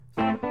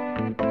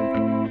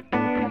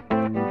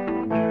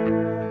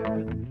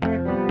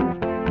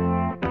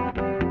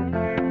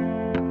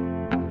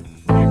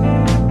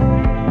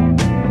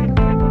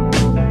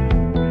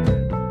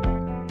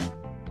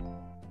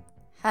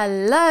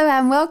Hello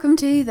and welcome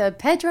to the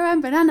Pedro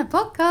and Banana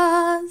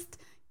podcast.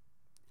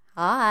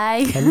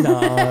 Hi.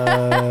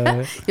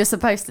 Hello. You're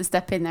supposed to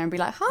step in there and be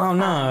like, hi. Oh,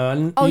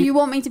 no. Oh, you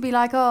want me to be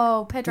like,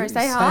 oh, Pedro,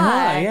 say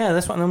hi. Yeah,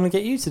 that's what I'm going to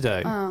get you to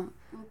do. Oh,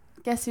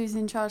 guess who's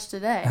in charge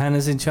today?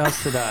 Hannah's in charge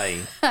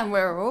today. And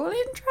we're all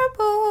in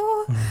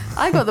trouble.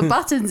 I got the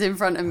buttons in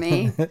front of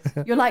me.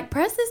 You're like,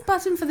 press this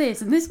button for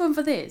this and this one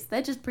for this.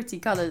 They're just pretty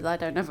colours. I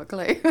don't have a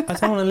clue. I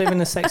don't want to live in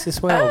a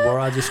sexist world where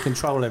I just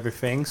control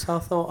everything, so I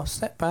thought I'll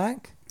step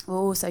back.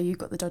 Oh, so you've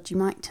got the dodgy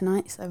mic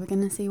tonight, so we're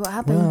going to see what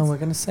happens. Well, we're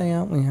going to see,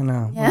 aren't we,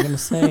 Hannah? Yeah. We're going to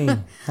see.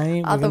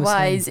 Hey,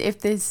 Otherwise,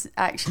 if this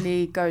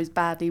actually goes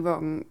badly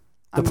wrong,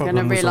 I'm going to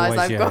problem was realise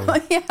always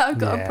I've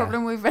got a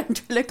problem with the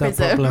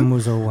ventriloquism. problem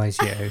was always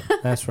you.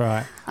 That's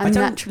right. I'm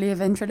naturally a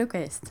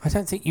ventriloquist. I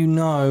don't think you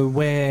know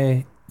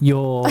where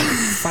your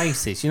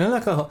face is. You know,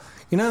 like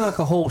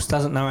a horse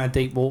doesn't know how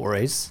deep water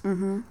is.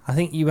 Mm-hmm. I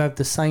think you have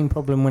the same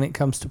problem when it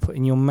comes to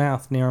putting your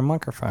mouth near a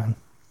microphone.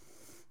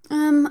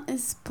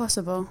 It's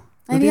possible.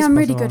 Maybe I'm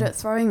really good at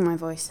throwing my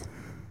voice.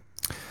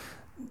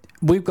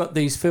 We've got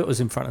these filters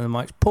in front of the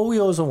mics. Pull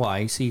yours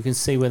away so you can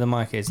see where the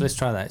mic is. Let's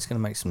try that. It's going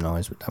to make some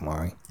noise, but don't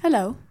worry.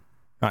 Hello.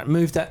 Right,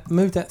 move that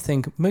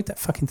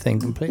fucking thing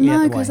completely out No,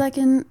 of the way. because I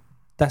can...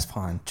 That's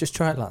fine. Just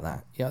try it like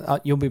that. Yeah,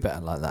 you'll be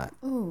better like that.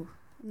 Oh,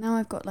 now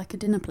I've got like a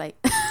dinner plate.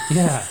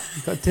 Yeah,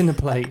 you've got a dinner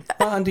plate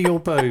right under your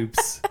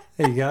boobs.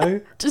 There you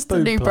go. Just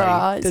Boob a new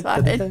bra. plate. It's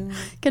fine.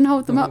 Can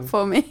hold them up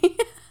for me.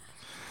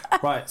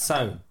 Right,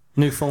 so,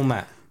 new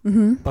format.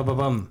 Mm-hmm.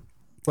 Bum.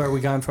 Where are we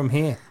going from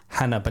here?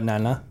 Hannah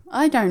Banana.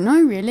 I don't know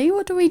really.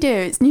 What do we do?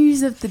 It's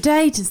news of the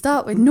day to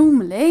start with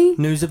normally.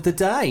 News of the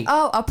day.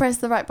 Oh, I'll press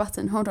the right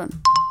button. Hold on.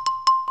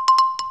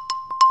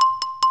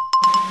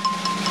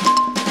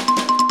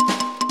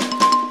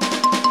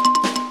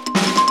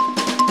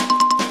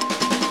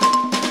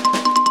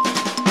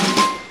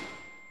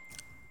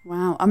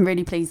 Wow, I'm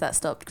really pleased that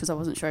stopped because I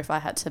wasn't sure if I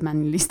had to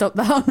manually stop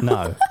that one.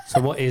 No. So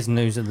what is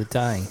news of the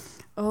day?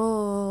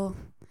 Oh,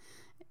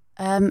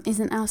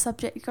 isn't our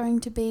subject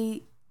going to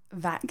be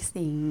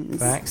vaccines?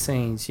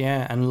 Vaccines,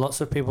 yeah, and lots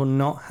of people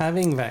not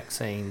having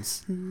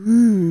vaccines.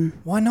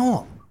 Why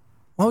not?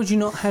 Why would you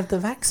not have the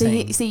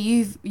vaccine? So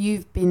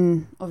you've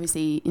been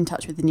obviously in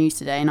touch with the news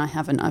today, and I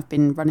haven't. I've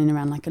been running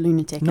around like a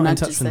lunatic. Not and in I've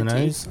touch just with the said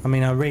to you- news. I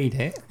mean, I read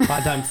it, but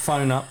I don't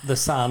phone up the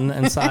Sun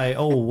and say,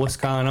 "Oh, what's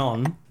going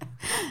on?"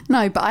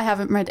 No, but I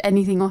haven't read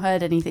anything or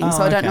heard anything,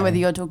 so I don't know okay. whether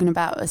you're talking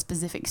about a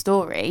specific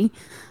story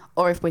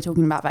or if we're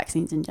talking about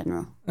vaccines in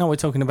general. No, we're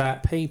talking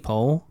about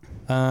people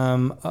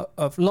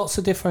of lots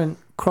of different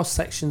cross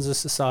sections of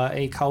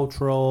society,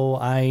 cultural,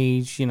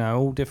 age,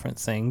 all different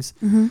things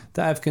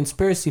that have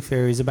conspiracy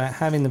theories about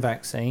having the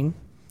vaccine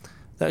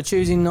that are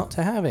choosing not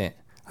to have it.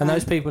 And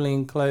those people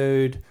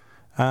include,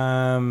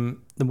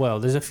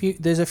 there's a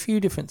few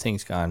different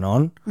things going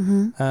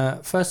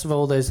on. First of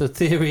all, there's a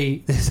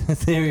theory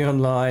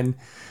online,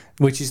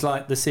 which is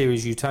like the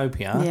series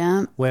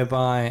Utopia,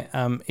 whereby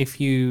if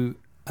you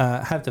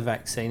have the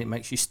vaccine, it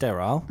makes you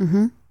sterile.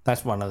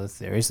 That's one of the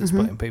theories that's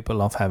putting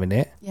people off having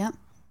it. Yeah.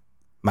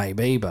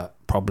 Maybe, but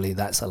probably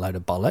that's a load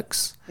of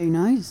bollocks. Who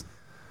knows?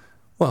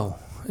 Well,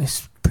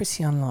 it's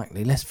pretty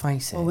unlikely, let's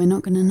face it. Well, we're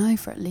not going to know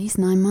for at least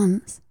 9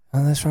 months.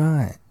 Oh, that's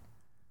right.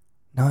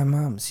 9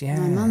 months, yeah.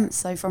 9 months.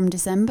 So from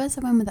December,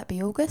 so when would that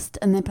be? August?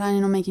 And they're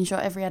planning on making sure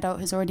every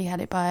adult has already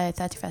had it by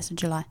 31st of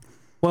July.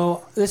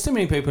 Well, there's too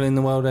many people in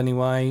the world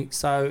anyway,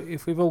 so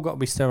if we've all got to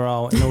be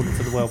sterile in order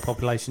for the world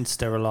population to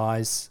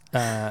sterilise,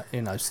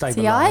 stabilise.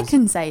 See, I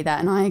can say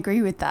that, and I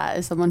agree with that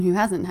as someone who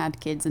hasn't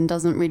had kids and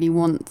doesn't really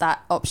want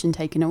that option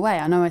taken away.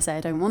 I know I say I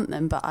don't want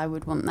them, but I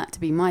would want that to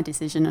be my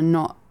decision and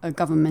not a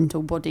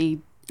governmental body,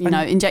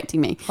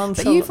 injecting me.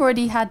 But you've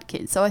already had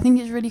kids, so I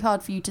think it's really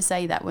hard for you to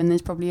say that when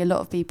there's probably a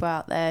lot of people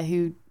out there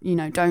who,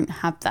 don't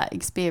have that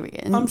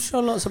experience. I'm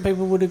sure lots of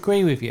people would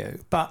agree with you,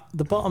 but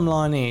the bottom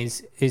line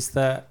is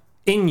that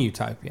in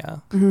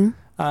Utopia,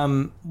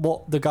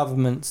 what the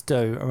governments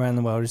do around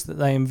the world is that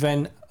they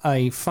invent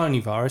a phony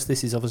virus.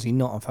 This is obviously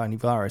not a phony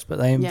virus, but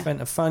they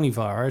invent a phony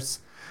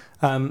virus.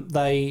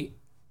 They,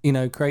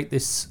 create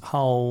this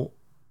whole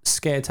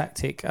scare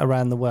tactic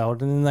around the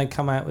world, and then they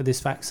come out with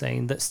this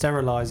vaccine that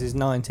sterilises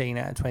 19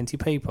 out of 20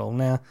 people.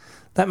 Now,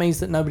 that means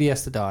that nobody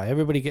has to die.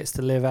 Everybody gets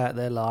to live out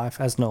their life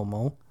as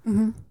normal,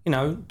 to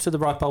the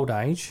ripe old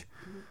age.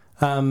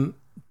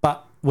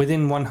 But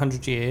within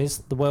 100 years,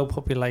 the world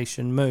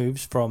population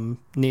moves from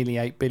nearly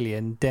 8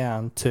 billion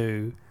down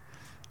to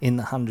in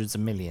the hundreds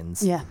of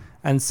millions. Yeah.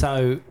 And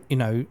so,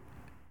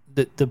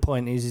 the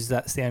point is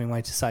that's the only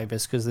way to save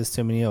us because there's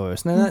too many of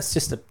us. Now, that's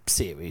just a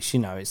series,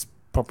 it's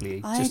probably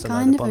just a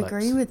load of bollocks. I kind of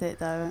agree with it,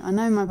 though. I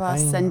know my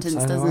past sentence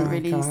doesn't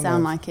really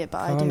sound like it,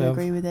 but I do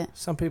agree with it.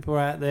 Some people are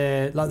out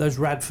there, like those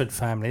Radford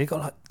family, they've got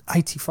like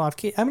 85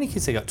 kids. How many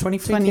kids they got?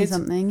 23 kids?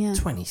 20-something, yeah.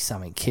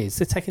 20-something kids.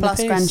 They're taking Plus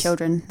the piss. Plus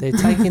grandchildren. They're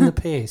taking the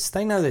piss.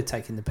 They know they're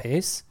taking the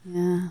piss.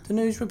 Yeah. The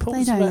news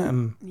reports about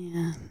them.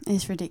 Yeah,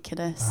 it's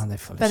ridiculous. Oh, they're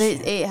full but of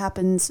shit. it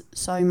happens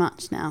so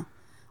much now.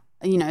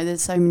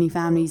 There's so many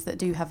families that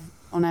do have,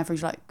 on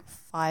average, like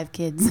 5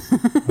 kids.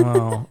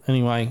 Well,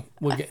 anyway,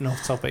 we're getting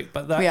off topic,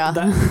 but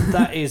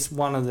that is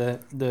one of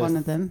one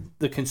of them.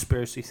 The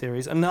conspiracy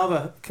theories.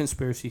 Another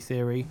conspiracy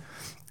theory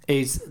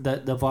is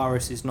that the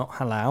virus is not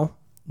halal,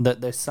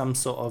 that there's some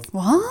sort of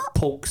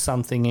pork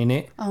something in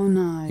it. Oh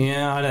no.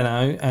 Yeah, I don't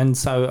know. And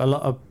so a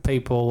lot of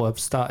people have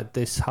started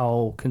this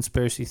whole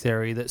conspiracy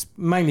theory that's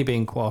mainly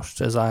being quashed,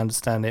 as I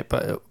understand it,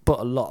 but it put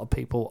a lot of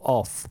people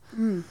off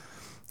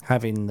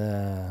having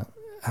the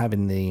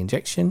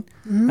injection.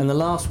 And the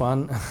last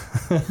one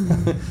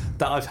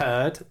that I've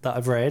heard, that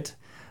I've read,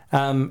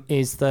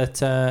 is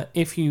that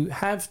if you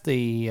have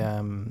the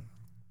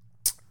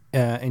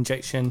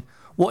injection,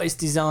 what it's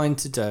designed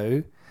to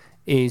do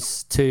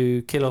is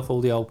to kill off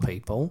all the old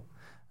people,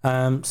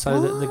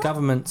 so that the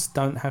governments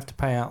don't have to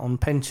pay out on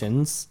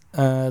pensions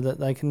that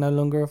they can no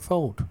longer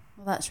afford.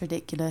 Well, that's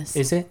ridiculous.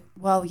 Is it?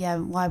 Well, yeah,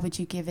 why would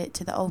you give it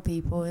to the old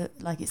people,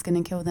 like it's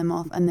going to kill them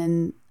off, and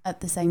then at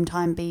the same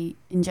time be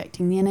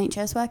injecting the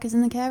NHS workers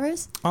and the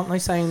carers? Aren't they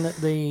saying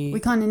that we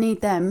kind of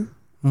need them?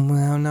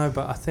 Well, no,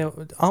 but I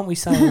thought, aren't we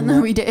saying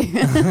no, we do.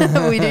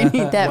 We do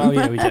need them. Well,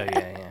 yeah, we do,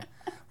 yeah.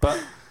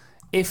 But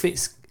if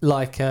it's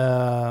like,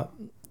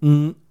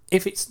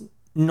 if it's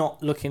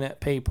not looking at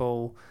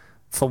people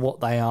for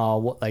what they are,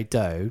 what they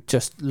do,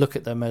 just look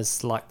at them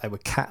as like they were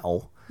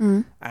cattle,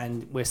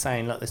 and we're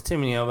saying, look, there's too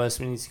many of us,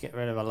 we need to get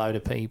rid of a load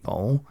of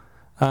people,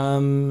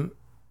 well,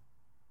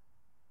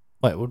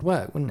 it would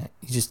work, wouldn't it?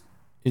 You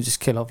just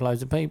kill off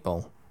loads of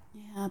people.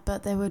 Yeah,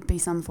 but there would be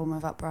some form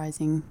of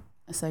uprising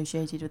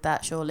associated with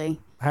that,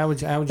 surely. How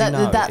would you know?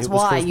 That's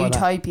why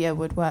Utopia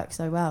would work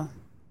so well.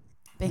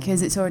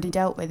 Because it's already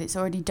dealt with, it's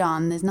already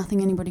done. There's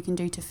nothing anybody can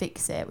do to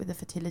fix it with the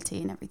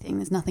fertility and everything.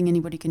 There's nothing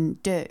anybody can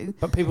do.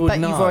 But people would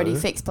know. But you've already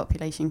fixed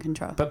population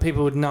control. But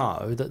people would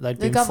know that they'd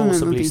been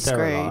forcibly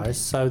sterilised,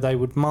 so they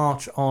would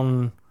march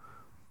on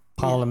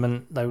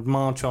Parliament. Yeah. They would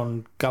march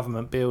on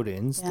government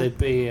buildings. Yeah. There'd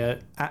be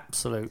an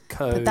absolute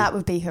coup. But that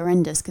would be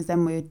horrendous, because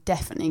then we're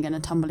definitely going to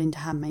tumble into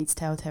Handmaid's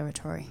Tale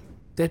territory.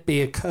 There'd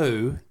be a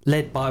coup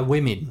led by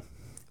women.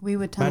 We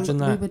would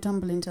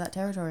tumble into that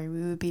territory.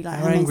 We would be like,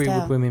 how angry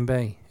would women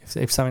be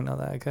if something like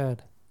that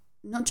occurred?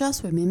 Not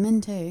just women,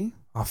 men too.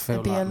 I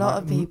feel there'd be a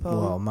lot of people.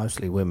 Well,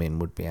 mostly women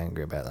would be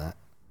angry about that.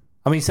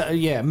 I mean, so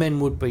yeah, men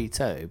would be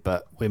too,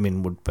 but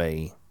women would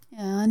be.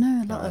 Yeah, I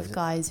know a lot of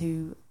guys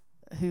who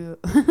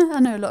I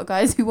know a lot of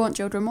guys who want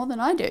children more than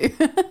I do.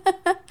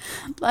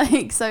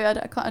 Like, so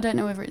I don't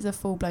know whether it's a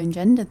full blown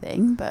gender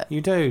thing, but you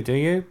do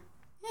you?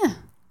 Yeah.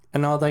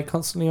 And are they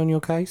constantly on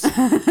your case?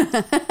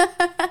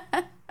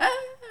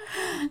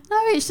 No,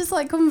 it's just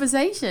like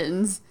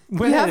conversations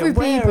you have with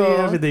people. Where are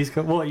you having these?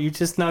 What, you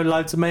just know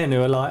loads of men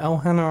who are like, oh,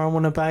 Hannah, I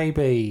want a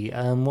baby.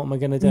 What am I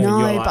going to do? No, and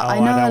you're like, but I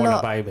don't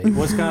want a baby.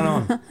 What's going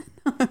on?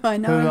 I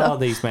know who are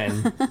these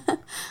men?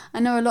 I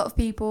know a lot of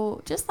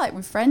people, just like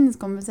with friends,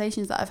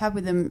 conversations that I've had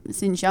with them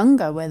since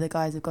younger, where the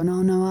guys have gone,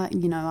 oh no,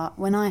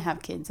 when I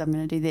have kids, I'm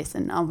going to do this,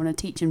 and I want to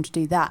teach them to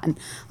do that, and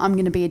I'm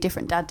going to be a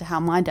different dad to how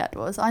my dad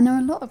was. I know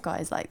a lot of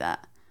guys like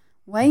that.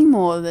 Way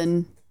more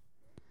than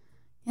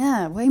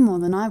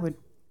I would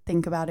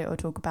think about it or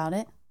talk about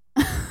it.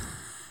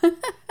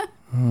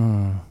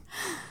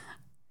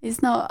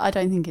 It's not, I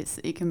don't think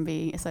it can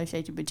be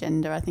associated with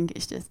gender. I think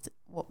it's just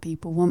what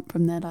people want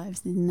from their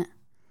lives, isn't it?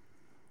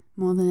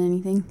 More than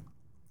anything.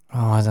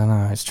 Oh, I don't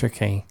know. It's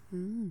tricky.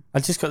 I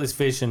just got this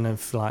vision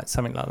of like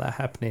something like that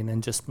happening,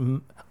 and just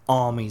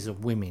armies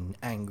of women,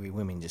 angry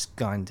women, just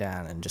going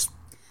down and just.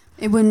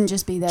 It wouldn't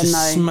just be them,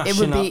 though. It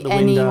would be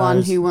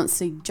anyone who wants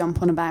to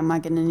jump on a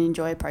bandwagon and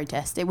enjoy a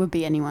protest. It would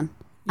be anyone.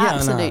 Yeah,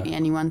 absolutely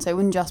anyone. So it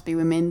wouldn't just be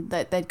women.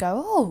 They'd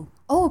go,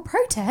 oh, a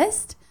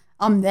protest?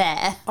 I'm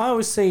there. I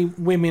always see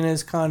women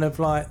as kind of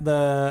like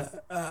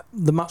the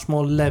much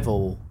more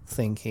level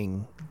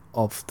thinking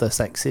of the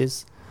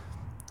sexes.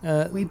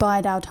 We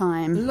bide our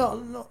time. A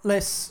lot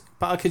less,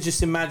 but I could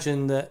just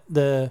imagine that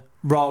the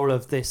role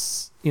of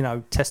this,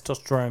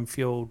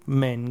 testosterone-fueled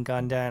men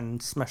going down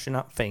and smashing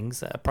up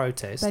things at a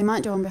protest. They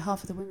might do on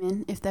behalf of the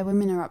women. If their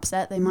women are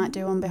upset, they might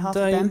do on behalf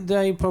of them.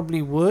 They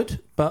probably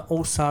would, but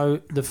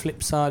also the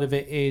flip side of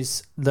it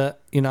is that,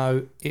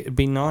 it would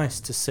be nice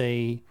to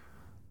see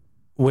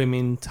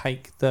women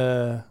take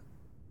the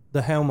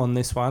helm on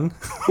this one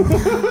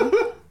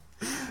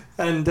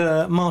and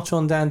march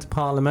on down to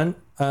Parliament,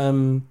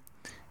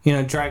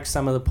 drag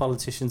some of the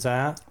politicians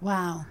out.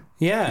 Wow.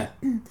 Yeah.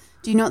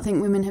 Do you not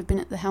think women have been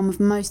at the helm of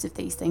most of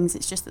these things?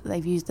 It's just that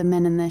they've used the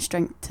men and their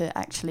strength to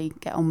actually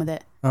get on with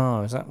it.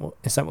 Oh, is that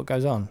what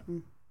goes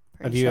on?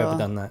 Have you ever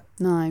done that?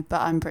 No,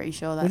 but I'm pretty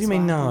sure that's. What do you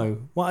mean no?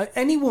 Well,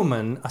 any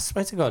woman, I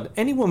swear to God,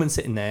 any woman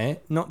sitting there,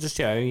 not just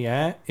you,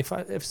 yeah. If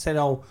I said,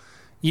 any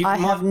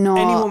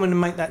woman to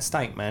make that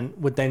statement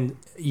would then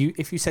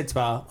if you said to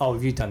her, oh,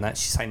 have you done that?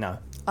 She'd say no.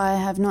 I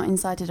have not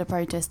incited a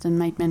protest and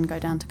made men go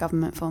down to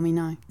government for me.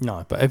 No.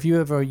 No, but have you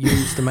ever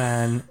used a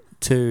man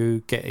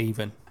to get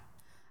even?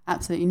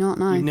 Absolutely not,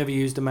 no. You've never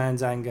used a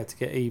man's anger to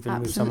get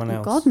even with someone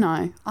else? God,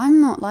 no. I'm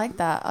not like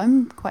that.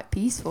 I'm quite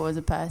peaceful as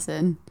a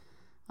person.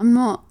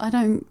 I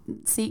don't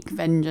seek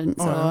vengeance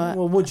or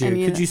well, would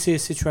you? Could you see a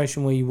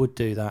situation where you would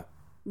do that?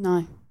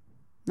 No.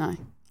 No.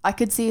 I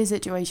could see a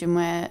situation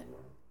where,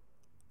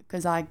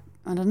 because I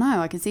don't know,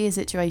 I could see a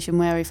situation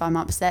where if I'm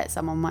upset,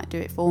 someone might do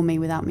it for me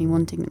without me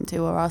wanting them to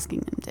or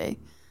asking them to.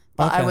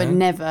 But I would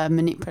never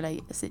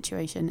manipulate a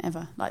situation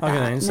ever like that.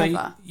 Then. So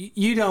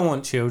you don't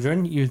want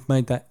children. You've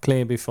made that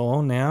clear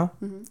before now.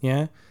 Mm-hmm.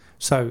 Yeah.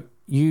 So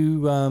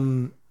you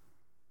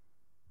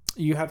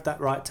have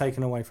that right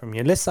taken away from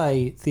you. Let's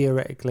say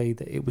theoretically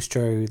that it was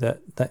true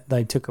that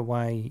they took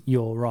away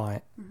your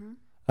right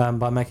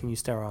by making you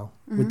sterile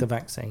with the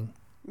vaccine.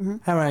 Mm-hmm.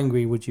 How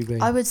angry would you be?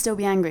 I would still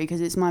be angry because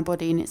it's my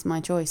body and it's my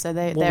choice. So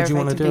they're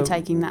effectively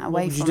taking that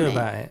away from me. What would you do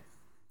about it?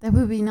 There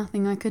would be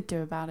nothing I could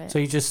do about it. So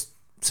you just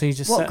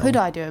what could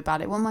I do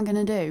about it? What am I going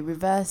to do?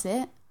 Reverse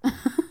it?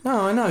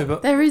 No, I know,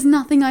 but there is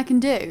nothing I can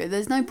do.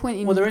 There's no point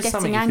in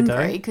getting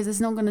angry because it's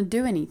not going to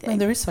do anything. No,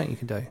 there is something you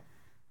can do.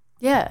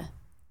 Yeah.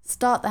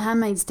 Start The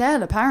Handmaid's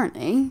Tale,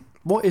 apparently.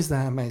 What is The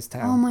Handmaid's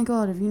Tale? Oh my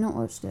God, have you not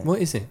watched it? What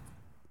is it?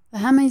 The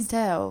Handmaid's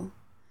Tale.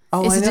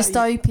 Oh, it's a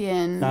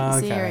dystopian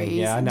series.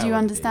 Yeah, I know. Do you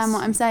understand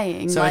what I'm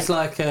saying? So it's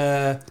like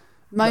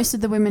most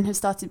of the women have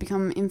started to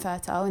become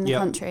infertile in the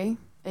country.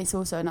 It's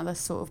also another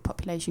sort of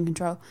population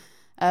control.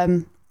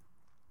 I'm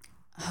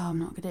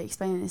not good at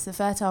explaining this. The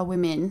fertile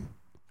women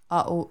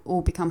are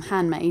all become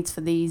handmaids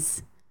for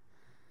these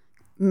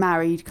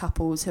married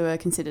couples who are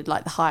considered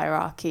like the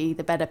hierarchy,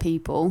 the better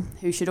people,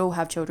 who should all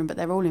have children, but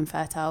they're all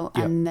infertile.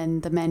 Yep. And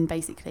then the men,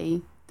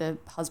 basically, the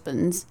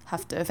husbands,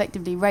 have to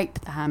effectively rape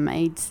the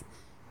handmaids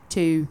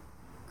to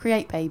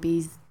create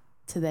babies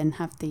to then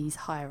have these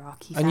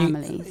hierarchy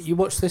families. You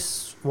watch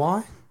this?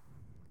 Why?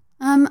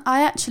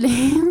 I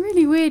actually,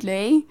 really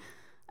weirdly,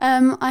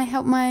 I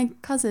helped my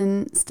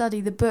cousin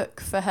study the book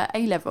for her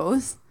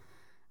A-levels,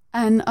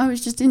 and I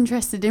was just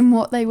interested in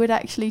what they would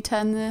actually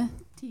turn the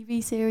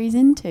TV series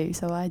into.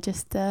 So I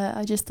just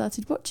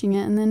started watching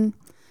it, and then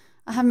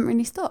I haven't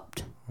really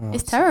stopped. Oh,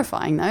 it's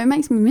terrifying though. It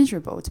makes me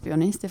miserable, to be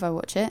honest, if I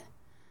watch it.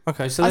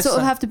 Okay, so I sort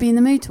of have to be in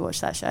the mood to watch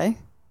that show.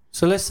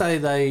 So let's say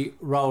they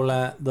roll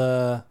out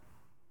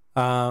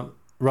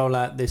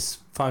this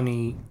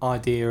phony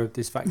idea of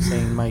this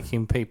vaccine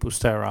making people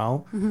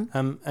sterile,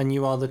 and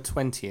you are the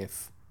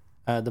 20th,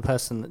 the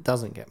person that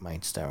doesn't get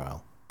made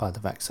sterile by the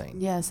vaccine.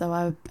 Yeah, so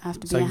I would have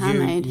to be a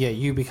handmaid.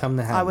 You become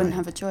the handmaid. I wouldn't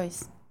have a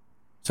choice.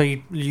 So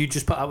you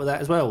just put up with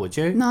that as well, would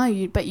you?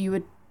 No, but you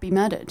would be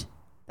murdered.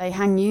 They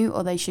hang you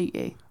or they shoot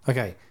you.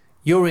 Okay,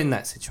 you're in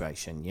that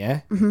situation,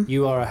 yeah? Mm-hmm.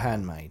 You are a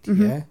handmaid,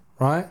 yeah?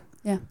 Right?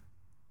 Yeah.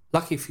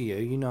 Lucky for you,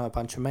 you know a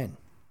bunch of men.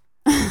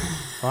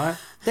 Right?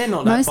 They're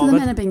not that bothered. Most of the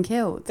men have been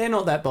killed. They're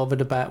not that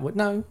bothered about what.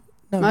 No.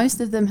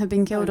 Most of them have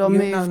been killed or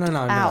moved out.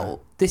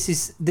 No. This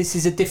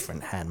is a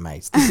different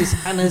handmaid. This is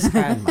Hannah's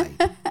handmaid.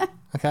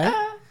 Okay?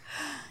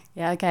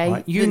 Yeah, okay.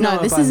 Right,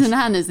 this isn't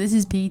Hannah's, this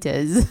is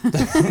Peter's.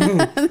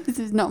 This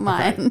is not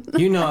mine.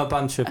 Okay. You know a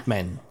bunch of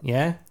men,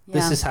 yeah?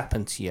 This has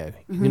happened to you.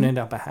 You're going to end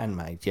up a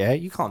handmaid, yeah?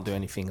 You can't do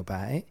anything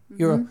about it.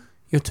 You're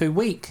too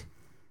weak.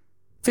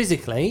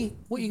 Physically,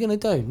 what are you going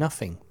to do?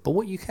 Nothing. But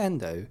what you can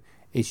do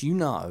is you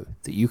know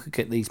that you could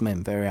get these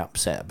men very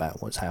upset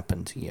about what's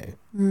happened to you.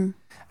 Mm.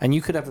 And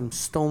you could have them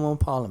storm on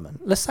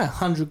Parliament. Let's say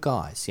 100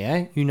 guys,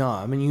 yeah? You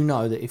know them, and you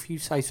know that if you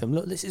say to them,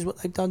 look, this is what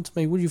they've done to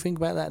me, what do you think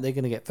about that? They're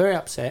going to get very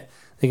upset.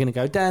 They're going to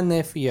go down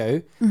there for you.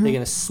 Mm-hmm. They're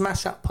going to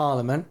smash up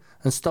Parliament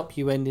and stop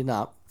you ending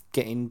up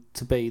getting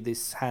to be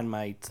this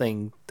handmaid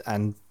thing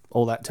and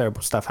all that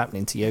terrible stuff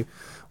happening to you.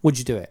 Would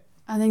you do it?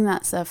 I think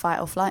that's a fight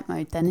or flight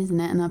mode then, isn't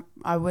it? And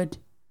I would.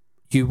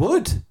 You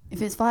would?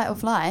 If it's fight or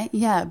flight,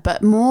 yeah,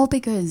 but more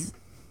because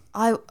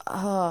I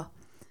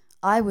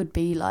would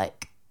be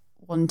like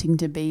wanting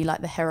to be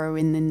like the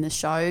heroine in the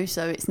show,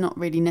 so it's not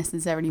really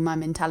necessarily my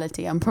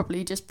mentality. I'm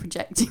probably just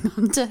projecting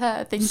onto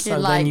her, thinking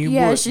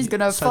she's going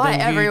to fight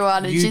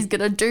everyone and she's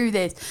going to do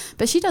this.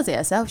 But she does it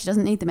herself. She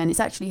doesn't need the men. It's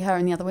actually her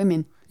and the other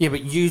women. Yeah,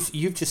 but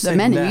you've just said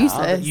now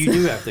that you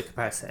do have the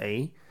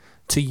capacity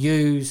to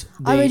use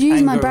I would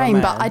use my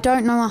brain, but I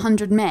don't know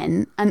 100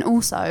 men, and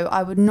also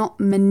I would not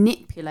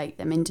manipulate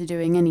them into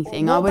doing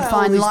anything. I would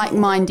find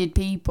like-minded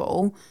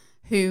people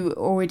who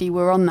already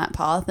were on that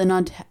path, and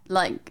I'd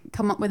like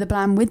come up with a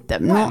plan with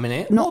them. Wait a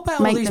minute. Not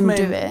make them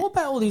do it. What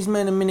about all these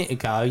men a minute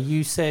ago?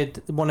 You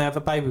said want to have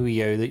a baby with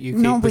you, that you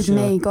keep not with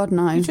me, God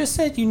no. You just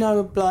said you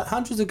know like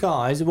hundreds of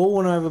guys who all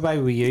want to have a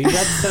baby with you. You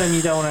had to tell them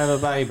you don't want to have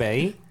a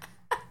baby.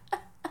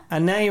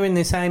 And now you're in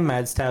this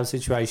handmaid's tale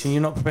situation.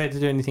 You're not prepared to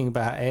do anything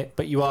about it,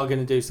 but you are going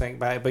to do something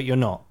about it, but you're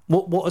not.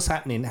 What is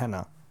happening,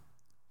 Hannah?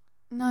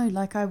 No,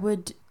 like I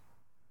would...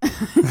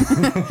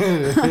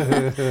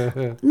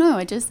 No,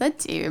 I just said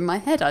to you, in my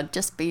head, I'd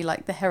just be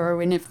like the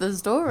heroine of the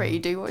story,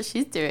 do what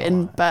she's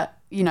doing. Right. But,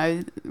 you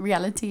know,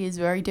 reality is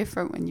very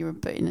different when you're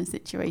put in a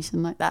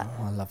situation like that.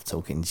 Oh, I love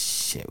talking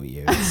shit with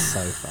you. It's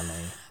so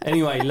funny.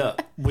 Anyway,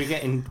 look, we're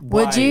getting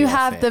Would you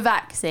have the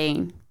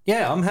vaccine?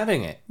 Yeah, I'm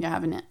having it. You're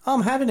having it?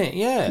 I'm having it,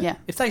 yeah. Yeah.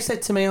 If they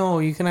said to me, oh,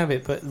 you can have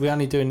it, but we're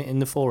only doing it in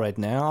the forehead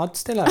now, I'd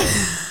still have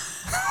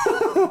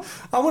it.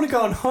 I want to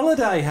go on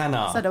holiday,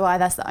 Hannah. So do I.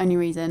 That's the only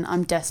reason.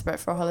 I'm desperate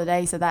for a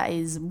holiday, so that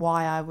is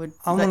why I would...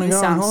 I want to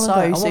go on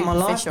holiday. I want my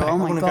life back. Oh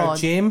my God. I want to go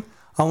gym.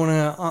 I want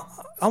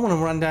to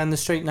run down the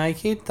street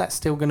naked. That's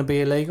still going to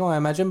be illegal, I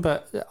imagine.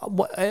 But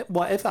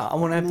whatever. I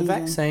want to have the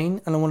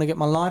vaccine and I want to get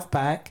my life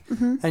back.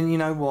 Mm-hmm. And you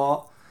know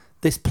what?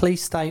 This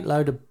police state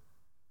load of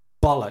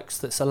bollocks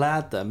that's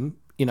allowed them,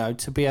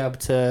 to be able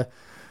to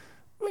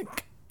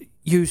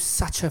use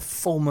such a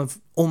form of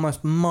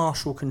almost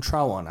martial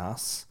control on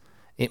us.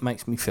 It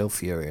makes me feel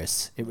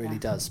furious. It really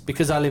does.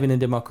 Because I live in a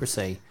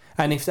democracy.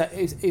 And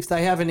if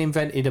they haven't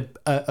invented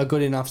a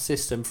good enough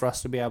system for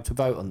us to be able to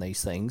vote on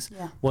these things,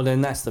 well,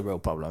 then that's the real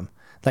problem.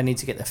 They need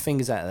to get their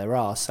fingers out of their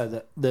arse so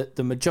that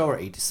the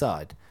majority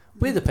decide.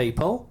 We're the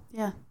people.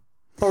 Yeah.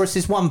 Or it's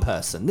this one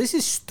person. This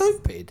is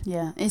stupid.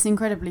 Yeah, it's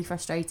incredibly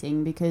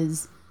frustrating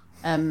because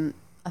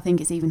I think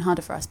it's even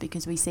harder for us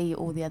because we see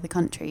all the other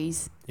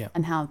countries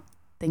and how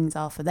things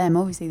are for them.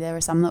 Obviously, there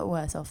are some that are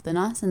worse off than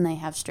us and they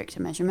have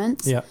stricter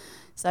measurements. Yeah.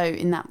 So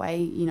in that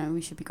way,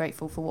 we should be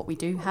grateful for what we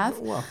do have.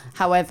 Well,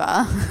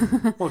 however...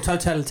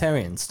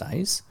 totalitarian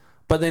states.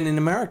 But then in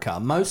America,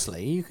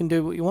 mostly, you can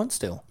do what you want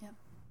still. Yeah.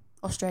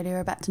 Australia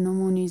are back to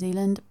normal, New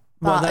Zealand.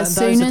 But as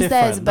soon as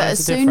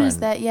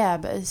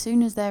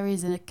there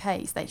is a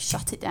case, they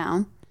shut it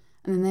down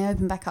and then they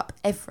open back up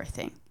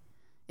everything.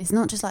 It's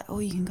not just like, oh,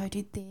 you can go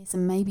do this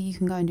and maybe you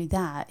can go and do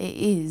that. It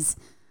is...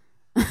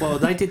 Well,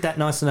 they did that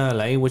nice and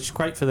early, which is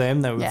great for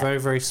them. They were very,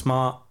 very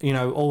smart.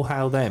 All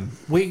hail them.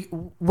 We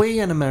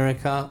in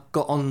America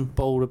got on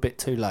board a bit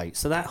too late.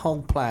 So that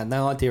whole plan, the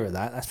idea of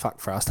that's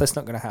fucked for us. That's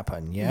not going to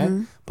happen, yeah?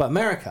 Mm-hmm. But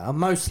America,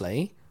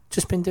 mostly,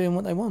 just been doing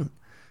what they want.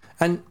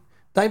 And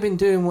they've been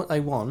doing what they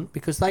want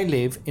because they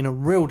live in a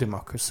real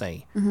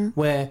democracy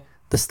where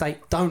the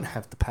state don't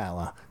have the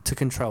power to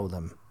control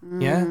them,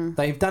 yeah?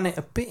 They've done it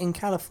a bit in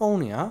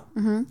California,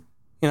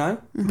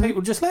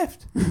 people just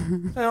left.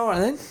 So, all right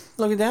then,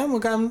 lock it down, we'll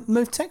go and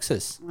move to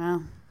Texas.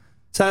 Wow.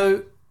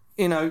 So,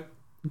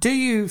 do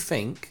you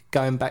think,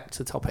 going back to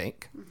the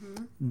topic,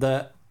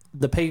 that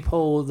the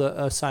people that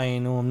are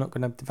saying, oh, I'm not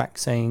going to have the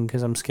vaccine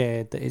because I'm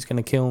scared that it's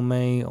going to kill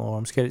me, or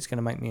I'm scared it's going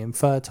to make me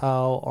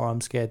infertile, or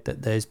I'm scared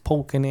that there's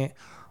pork in it,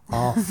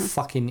 are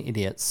fucking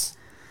idiots?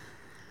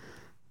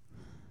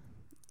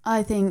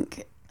 I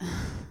think...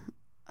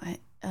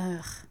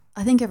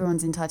 I think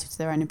everyone's entitled to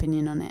their own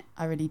opinion on it.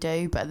 I really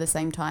do. But at the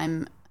same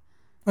time,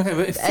 but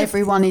if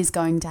everyone is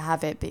going to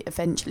have it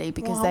eventually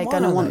because they're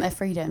going to want their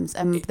freedoms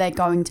and they're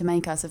going to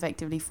make us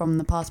effectively from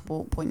the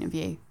passport point of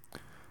view.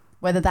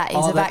 Whether that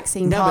is a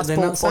vaccine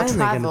passport for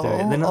travel.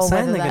 They're not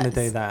saying they're going to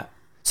do that.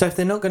 So if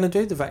they're not going to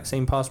do the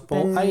vaccine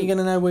passport, how are you going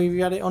to know whether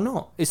you had it or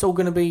not? It's all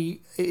going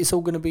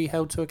to be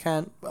held to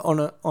account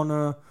on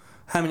a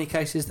how many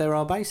cases there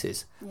are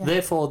basis. Yeah.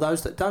 Therefore,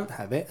 those that don't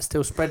have it are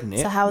still spreading it.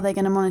 So how are they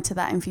going to monitor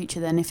that in future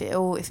then? If it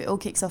all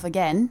kicks off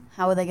again,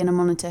 how are they going to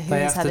monitor who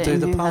has had it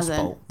and who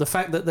hasn't? The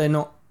fact that they're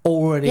not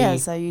already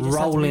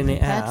rolling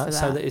it out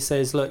so that it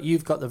says, look,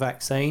 you've got the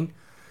vaccine.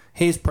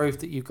 Here's proof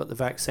that you've got the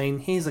vaccine.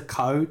 Here's a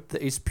code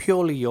that is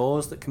purely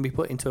yours that can be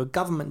put into a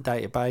government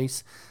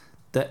database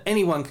that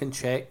anyone can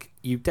check.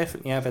 You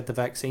definitely have had the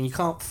vaccine. You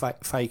can't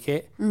fake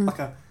it. Like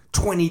a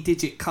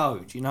 20-digit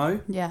code,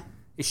 Yeah.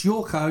 It's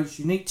your code, it's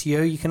unique to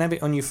you. You can have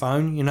it on your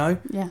phone,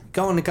 Yeah.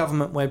 Go on the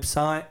government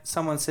website.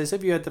 Someone says,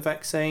 have you had the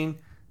vaccine?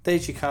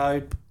 There's your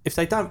code. If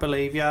they don't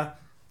believe you,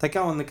 they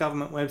go on the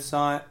government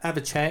website, have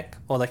a check,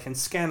 or they can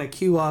scan a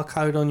QR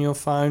code on your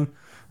phone,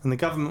 and the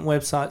government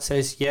website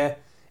says, yeah,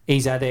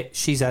 he's had it,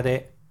 she's had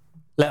it.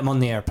 Let them on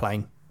the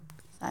airplane.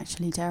 It's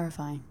actually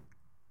terrifying.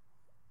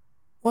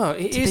 Well,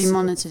 it is... To be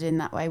monitored in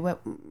that way.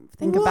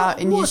 Think about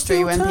in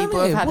history when people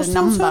have had a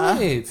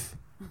number...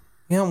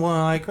 Yeah, well,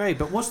 I agree.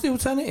 But what's the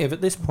alternative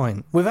at this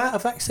point? Without a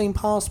vaccine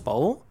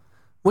passport,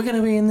 we're going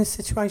to be in this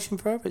situation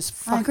forever. It's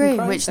fucking crazy.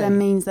 I agree, which then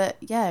means that,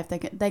 if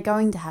they're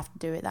going to have to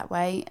do it that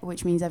way,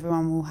 which means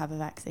everyone will have a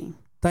vaccine.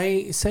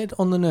 They said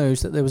on the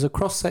news that there was a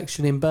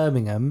cross-section in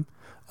Birmingham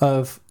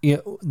of,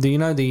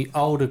 the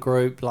older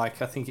group,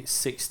 like I think it's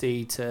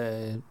 60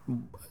 to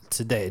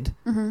dead,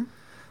 were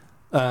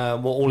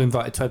all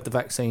invited to have the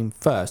vaccine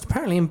first.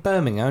 Apparently in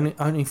Birmingham,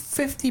 only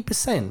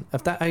 50%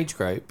 of that age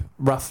group,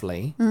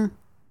 roughly...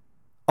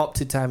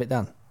 opted to have it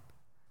done.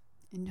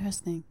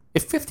 Interesting.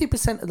 If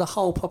 50% of the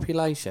whole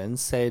population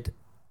said,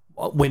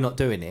 we're not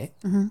doing it,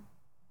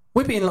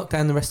 we'd be in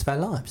lockdown the rest of our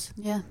lives.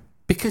 Yeah.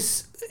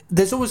 Because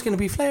there's always going to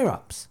be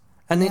flare-ups.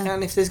 And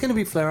if there's going to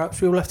be flare-ups,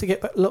 we will have to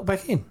get locked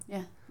back in.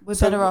 Yeah. We're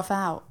better off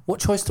out.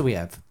 What choice do we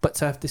have but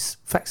to have this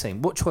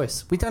vaccine? What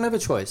choice? We don't have a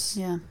choice.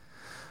 Yeah.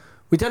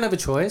 We don't have a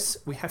choice.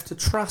 We have to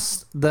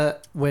trust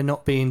that we're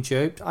not being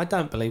duped. I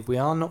don't believe we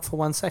are, not for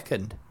 1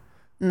 second.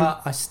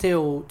 But I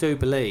still do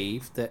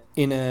believe that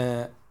in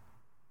a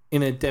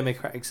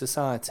democratic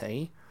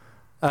society,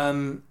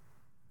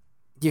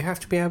 you have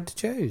to be able to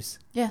choose.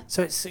 Yeah.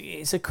 So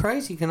it's a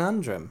crazy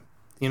conundrum.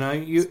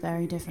 It's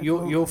very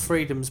difficult. Your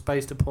freedom's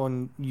based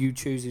upon you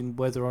choosing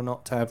whether or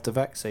not to have the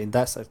vaccine.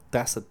 That's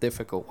a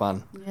difficult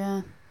one.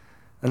 Yeah.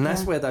 And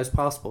that's where those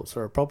passports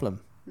are a problem.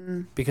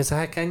 Because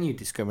how can you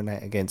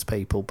discriminate against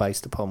people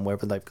based upon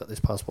whether they've got this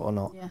passport or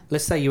not? Yeah.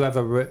 Let's say you have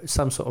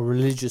some sort of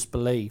religious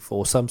belief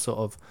or some sort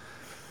of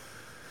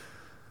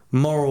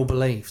moral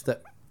belief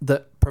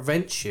that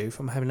prevents you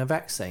from having a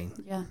vaccine.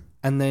 Yeah.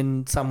 And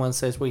then someone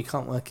says, well, you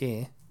can't work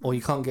here, or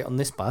you can't get on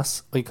this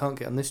bus, or you can't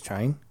get on this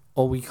train,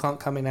 or we can't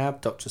come in our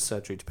doctor's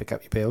surgery to pick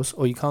up your pills,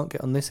 or you can't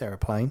get on this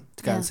aeroplane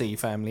to go and see your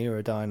family who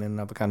are dying in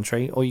another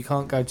country, or you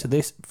can't go to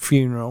this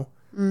funeral.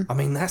 I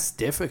mean, that's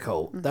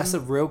difficult. That's a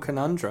real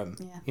conundrum,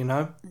 you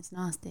know? It's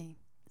nasty.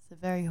 It's a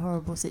very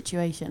horrible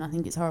situation. I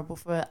think it's horrible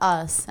for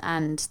us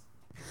and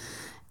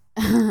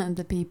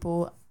the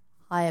people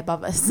high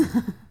above us.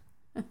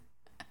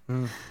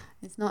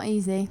 It's not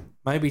easy.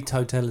 Maybe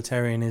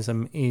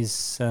totalitarianism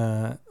is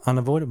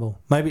unavoidable.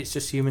 Maybe it's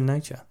just human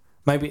nature.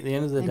 Maybe at the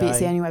end of the day... Maybe it's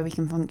the only way we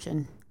can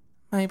function.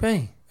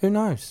 Maybe. Who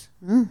knows?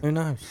 Who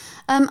knows?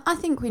 I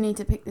think we need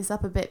to pick this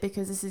up a bit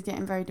because this is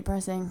getting very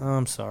depressing. Oh,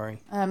 I'm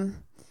sorry.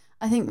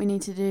 I think we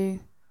need to do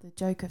the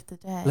joke of the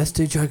day. Let's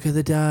do joke of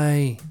the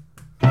day.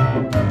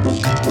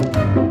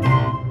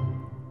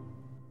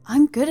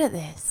 I'm good at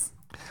this.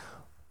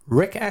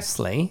 Rick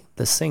Astley,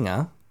 the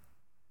singer,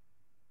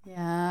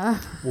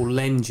 will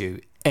lend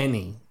you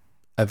any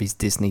of his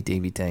Disney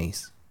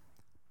DVDs,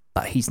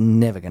 but he's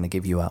never going to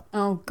give you up.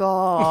 Oh,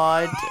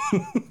 God.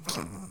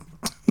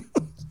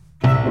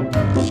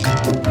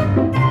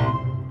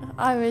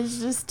 I was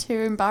just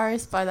too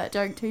embarrassed by that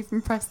joke to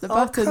even press the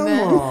button. Come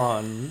then.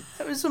 on.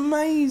 That was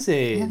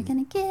amazing. Never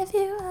going to give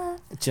you up.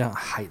 Do you know, I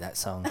hate that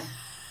song.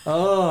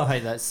 I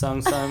hate that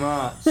song so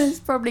much. It's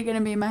probably going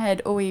to be in my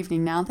head all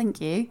evening now. Thank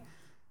you.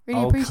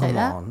 Really appreciate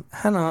that. Come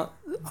on.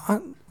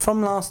 Hannah,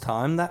 from last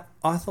time, that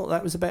I thought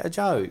that was a better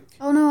joke.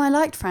 Oh, no, I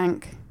liked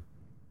Frank.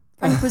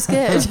 Frank was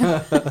good.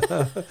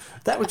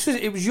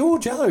 It was your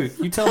joke.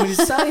 You told me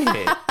to say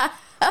it.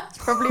 That's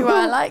probably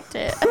why I liked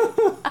it.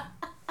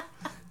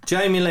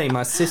 Jamie Lee,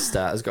 my sister,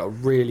 has got a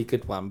really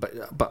good one,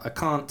 but I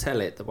can't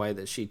tell it the way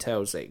that she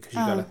tells it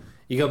because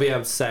you got to be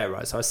able to say it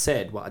right. So I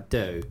said what I'd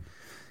do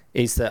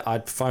is that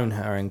I'd phone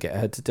her and get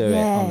her to do it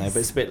on there, but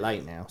it's a bit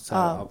late now,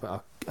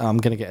 so I'm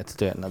going to get her to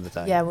do it another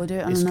day. Yeah, we'll do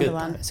it on another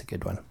one. It's a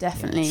good one.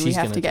 Definitely, we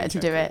have to get her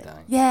to do it.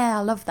 Yeah,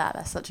 I love that.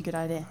 That's such a good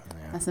idea.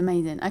 Yeah. That's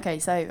amazing. Okay,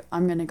 so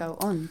I'm going to go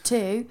on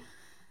to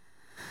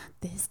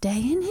This Day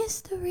in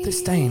History.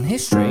 This Day in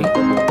History?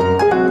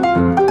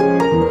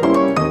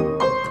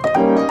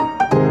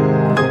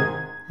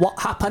 What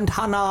happened,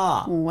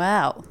 Hannah?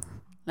 Well,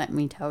 let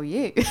me tell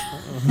you.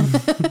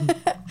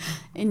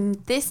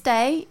 In this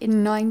day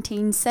in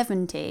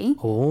 1970.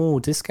 Oh,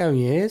 disco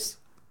years.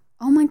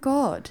 Oh my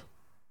God.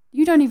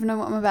 You don't even know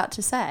what I'm about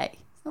to say.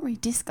 It's not really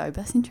disco, but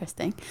that's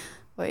interesting.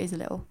 Well, it is a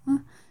little.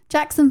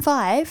 Jackson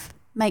 5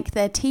 make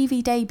their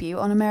TV debut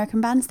on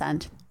American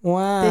Bandstand.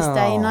 Wow. This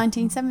day in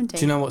 1970.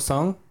 Do you know what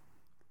song?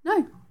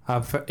 No.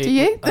 Do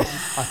you? I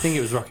think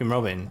it was Rockin'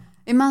 Robin.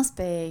 It must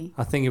be.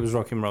 I think it was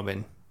Rockin'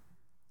 Robin.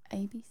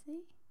 ABC?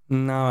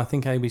 No, I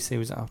think ABC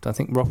was after. I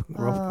think Rockin'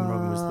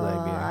 Robin was the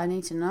debut. I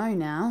need to know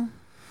now.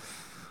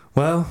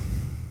 Well,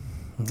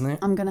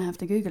 I'm going to have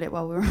to Google it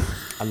while we're on.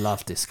 I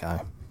love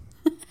disco.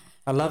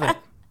 I love it.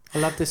 I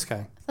love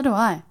disco. So do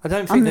I. I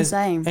don't think there's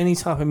any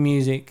type of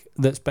music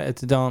that's better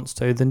to dance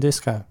to than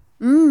disco.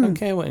 I don't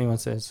care what anyone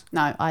says.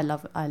 No, I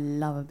love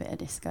a bit of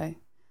disco.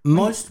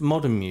 Most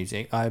modern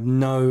music, I have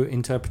no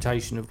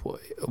interpretation of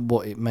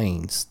what it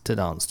means to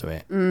dance to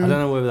it. I don't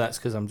know whether that's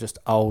because I'm just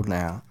old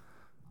now,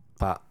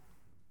 but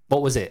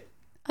what was it?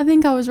 I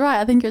think I was right.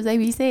 I think it was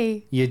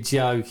ABC. You're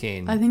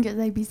joking. I think it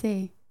was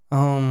ABC.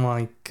 Oh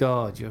my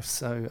God, you're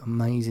so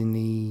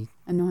amazingly...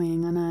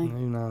 Annoying, I know.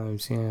 Who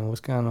knows? Yeah,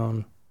 what's going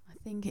on? I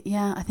think it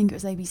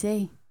was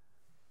ABC.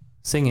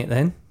 Sing it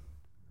then.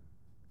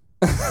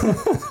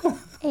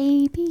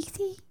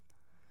 ABC.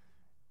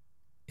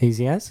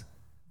 Easy as?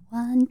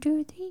 1,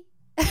 2, 3.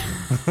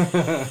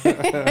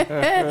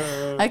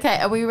 Okay,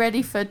 are we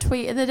ready for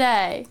Tweet of the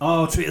Day?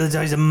 Oh, Tweet of the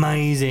Day is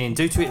amazing.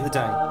 Do Tweet of the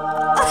Day.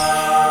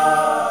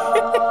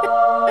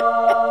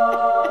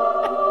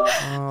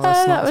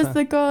 That was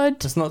the God.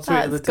 That's not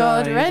Tweet of the Day.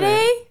 God.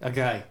 Ready?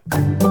 Okay.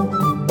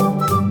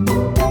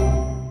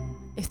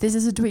 If this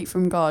is a tweet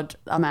from God,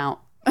 I'm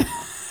out.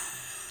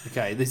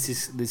 Okay, this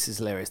is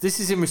hilarious. This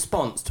is in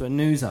response to a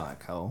news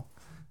article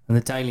in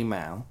the Daily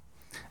Mail.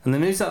 And the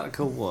news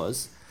article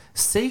was,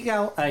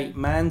 Seagull ate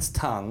man's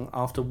tongue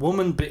after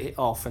woman bit it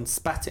off and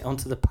spat it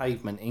onto the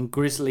pavement in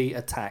grisly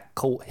attack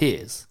caught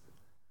his.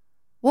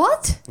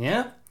 What?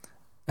 Yeah.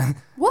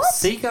 What?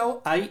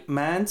 Seagull ate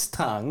man's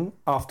tongue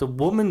after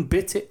woman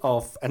bit it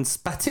off and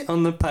spat it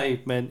on the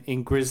pavement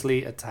in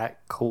grisly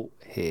attack caught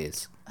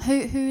his. Who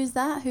is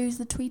that? Who's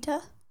the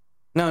tweeter?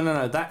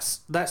 No. That's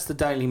the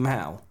Daily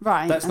Mail.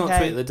 Right. That's not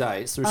Tweet of the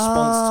Day. It's the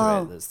response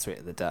to it that's Tweet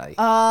of the Day.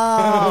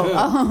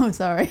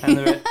 Sorry.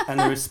 And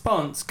the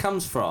response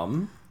comes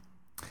from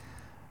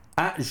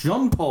at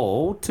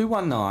Jean-Paul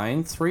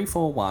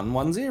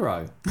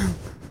 219-34110,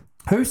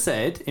 who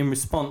said in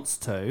response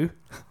to,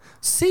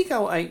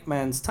 Seagull ate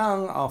man's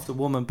tongue after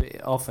woman bit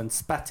it off and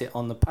spat it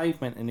on the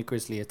pavement in a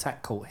grisly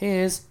attack caught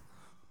his.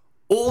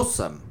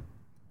 Awesome.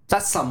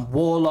 That's some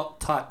warlock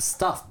type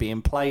stuff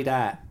being played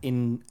out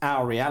in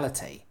our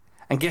reality.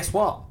 And guess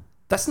what?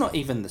 That's not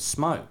even the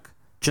smoke,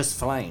 just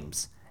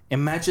flames.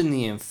 Imagine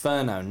the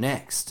inferno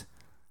next.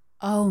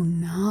 Oh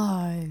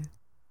no.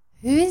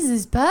 Who is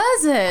this I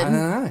person? don't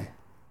know.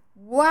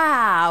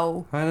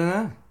 Wow. I don't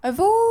know. Of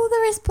all the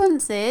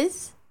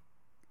responses,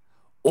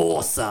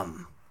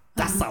 Awesome.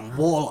 That's some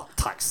warlock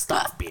type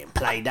stuff being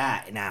played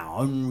out in our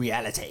own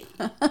reality.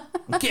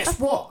 And guess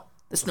what?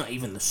 That's not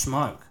even the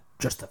smoke,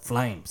 just the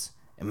flames.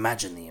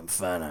 Imagine the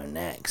inferno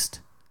next.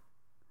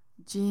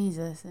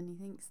 Jesus, and he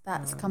thinks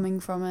that's coming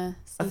from a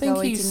I think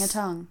seagull eating a he's-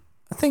 tongue.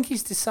 I think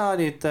he's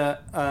decided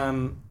that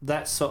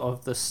that's sort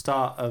of the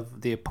start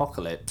of the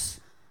apocalypse.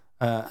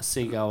 A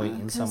seagull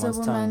eating Because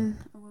someone's tongue.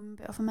 a woman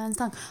bit off a man's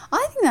tongue.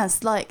 I think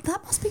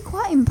that must be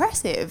quite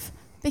impressive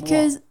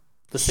because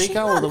The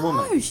seagull or the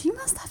woman? No, she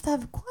must have to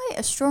have quite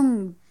a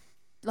strong,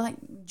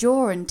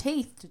 jaw and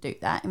teeth to do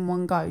that in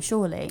one go.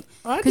 Surely,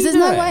 How do because you there's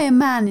no do it? way a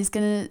man is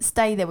going to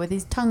stay there with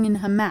his tongue in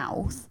her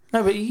mouth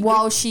No, but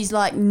while she's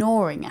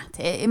gnawing at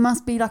it. It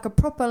must be like a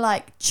proper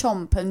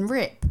chomp and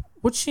rip.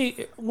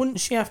 wouldn't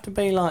she have to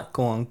be like,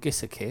 go on,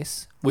 kiss a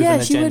kiss with Yeah,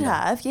 an she would agenda?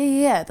 have.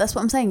 Yeah. That's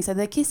what I'm saying. So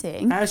they're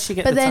kissing. How does she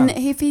get But the then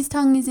tongue? if his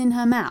tongue is in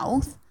her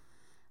mouth,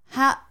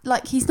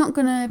 he's not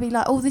going to be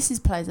like, oh, this is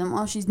pleasant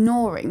while she's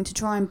gnawing to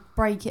try and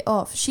break it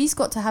off. She's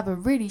got to have a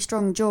really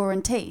strong jaw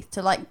and teeth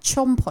to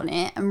chomp on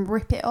it and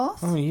rip it off.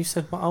 Oh, you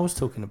said what I was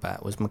talking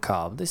about was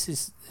macabre. This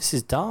is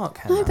dark,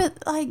 Hannah. No,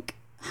 but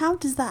how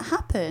does that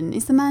happen?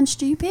 Is the man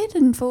stupid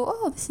and thought,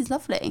 oh, this is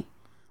lovely?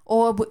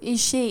 Or is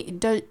she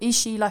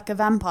like a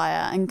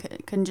vampire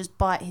and can just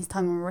bite his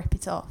tongue and rip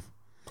it off?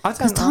 I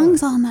Because don't know.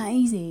 tongues aren't that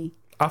easy.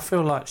 I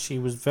feel like she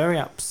was very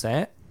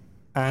upset,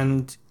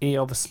 and he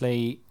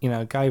obviously,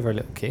 gave her a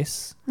little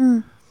kiss.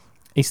 Mm.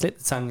 He slipped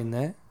the tongue in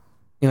there.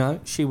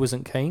 She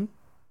wasn't keen,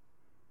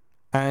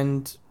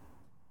 and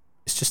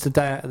it's just a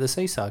day out of the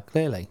seaside.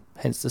 Clearly,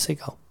 hence the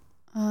seagull.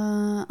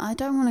 I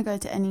don't want to go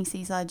to any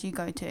seaside you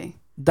go to.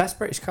 That's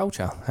British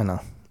culture,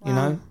 Hannah.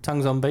 Wow.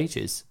 Tongues on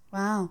beaches.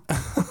 Wow,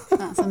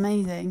 that's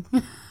amazing.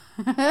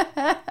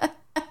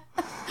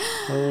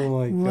 Oh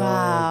my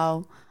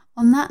Wow.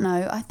 On that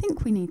note, I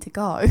think we need to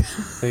go.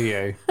 Do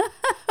you?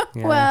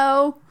 Yeah.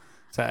 Well,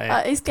 Is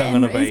that it? it's Tongue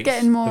on a beach,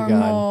 getting more we're and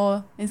going.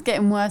 more. It's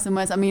getting worse and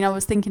worse. I mean, I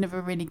was thinking of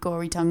a really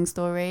gory tongue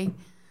story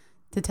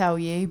to tell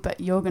you, but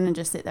you're going to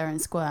just sit there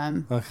and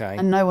squirm. Okay.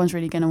 And no one's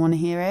really going to want to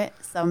hear it.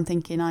 So I'm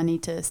thinking I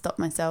need to stop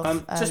myself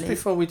Just early.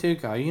 before we do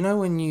go,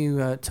 when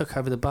you took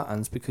over the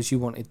buttons because you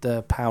wanted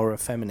the power of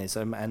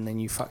feminism and then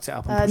you fucked it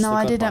up and pushed no, the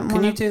I God didn't button. Can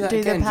wanna you do that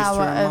do the again just to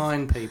power of-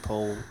 remind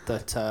people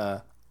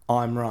that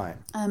I'm right?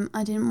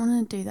 I didn't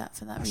want to do that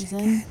for that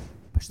reason.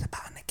 Push the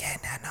button again,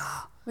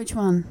 Hannah. Which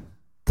one?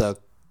 The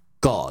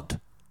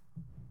God.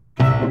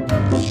 That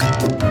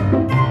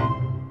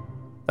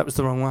was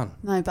the wrong one.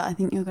 No, but I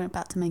think you're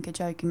about to make a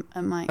joke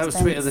at my That was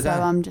expense. Tweet of the so Day.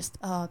 I'm just,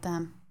 oh,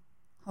 damn.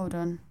 Hold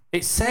on.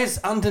 It says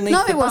underneath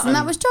No, the it wasn't. button.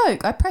 That was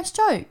joke. I pressed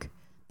joke.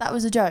 That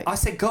was a joke. I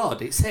said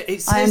God. It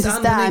says I underneath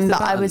understand, the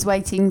but I button. was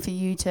waiting for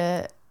you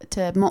to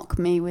mock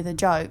me with a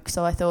joke.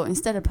 So I thought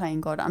instead of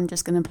playing God, I'm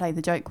just going to play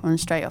the joke one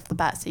straight off the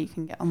bat so you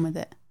can get on with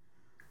it.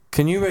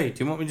 Can you read?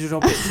 Do you want me to draw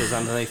pictures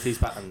underneath these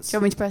buttons? Do you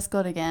want me to press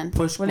God again?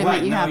 Push. Will it Wait,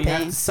 make you no, happy? you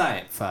have to say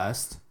it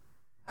first.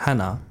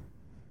 Hannah.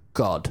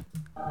 God.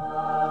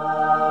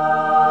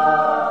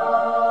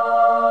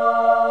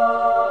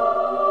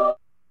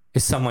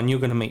 Is someone you're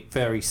going to meet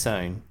very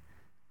soon.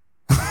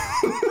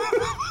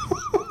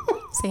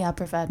 See, I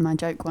preferred my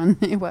joke one.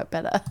 It worked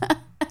better.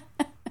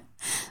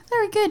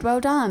 Very good.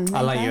 Well done.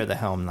 I like Okay. you at the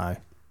helm though.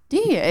 Do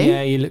you?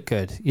 Yeah, you look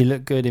good. You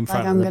look good in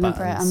front I'm of the gonna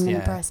buttons. I'm gonna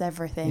yeah. press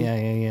everything.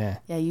 Yeah.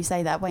 Yeah, you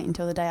say that. Wait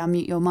until the day I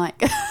mute your mic.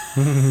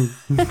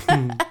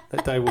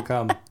 That day will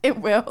come. It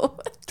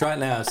will. Try it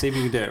now. See if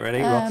you can do it.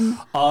 Ready?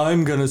 Um,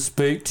 I'm going to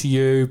speak to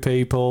you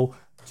people.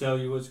 Tell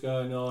you what's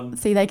going on.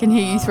 See, they can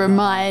hear you through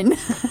mine.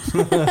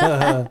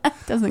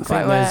 Doesn't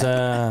quite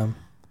work.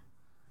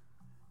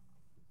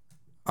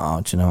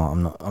 Oh, do you know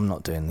what? I'm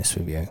not doing this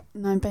with you.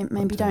 No, maybe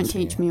doing don't this for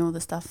teach you. me all the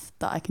stuff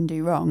that I can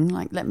do wrong.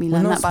 Let me We're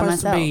learn not that by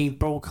supposed myself. to be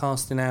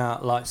broadcasting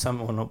out like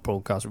not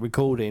broadcasting,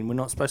 recording. We're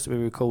not supposed to be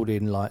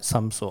recording like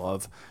some sort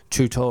of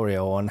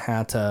tutorial on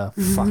how to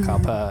fuck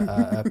up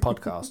a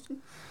podcast.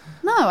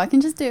 No, I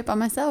can just do it by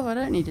myself. I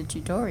don't need a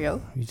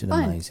tutorial. You did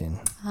Fine. amazing.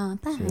 Oh, You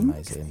thanks. did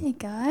amazing. There you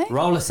go.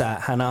 Roll us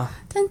out, Hannah.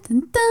 Dun,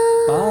 dun,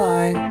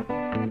 dun. Bye.